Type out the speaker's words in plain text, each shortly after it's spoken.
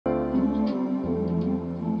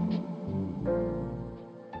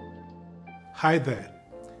Hi there,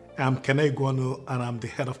 I'm Kene Igweonu and I'm the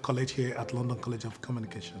head of college here at London College of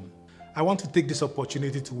Communication. I want to take this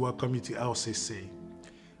opportunity to welcome you to LCC.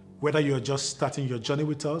 Whether you're just starting your journey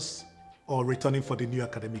with us or returning for the new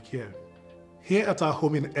academic year. Here at our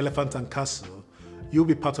home in Elephant and Castle, you'll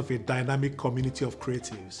be part of a dynamic community of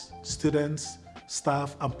creatives, students,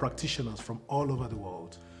 staff, and practitioners from all over the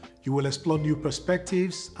world. You will explore new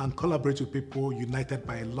perspectives and collaborate with people united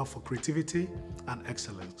by a love for creativity and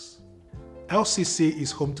excellence. LCC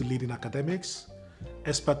is home to leading academics,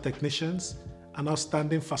 expert technicians, and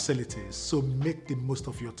outstanding facilities, so make the most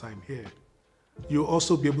of your time here. You'll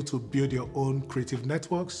also be able to build your own creative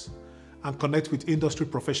networks and connect with industry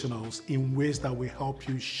professionals in ways that will help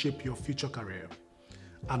you shape your future career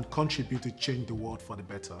and contribute to change the world for the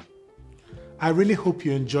better. I really hope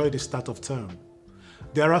you enjoy the start of term.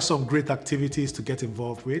 There are some great activities to get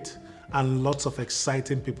involved with and lots of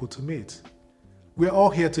exciting people to meet. We're all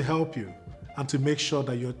here to help you and to make sure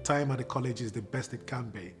that your time at the college is the best it can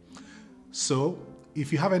be. So,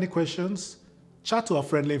 if you have any questions, chat to our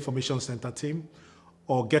friendly information center team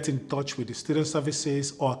or get in touch with the student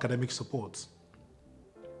services or academic support.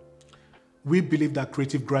 We believe that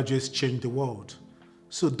creative graduates change the world,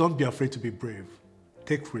 so don't be afraid to be brave,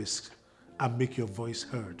 take risks, and make your voice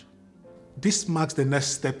heard. This marks the next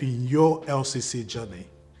step in your LCC journey,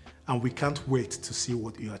 and we can't wait to see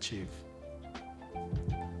what you achieve.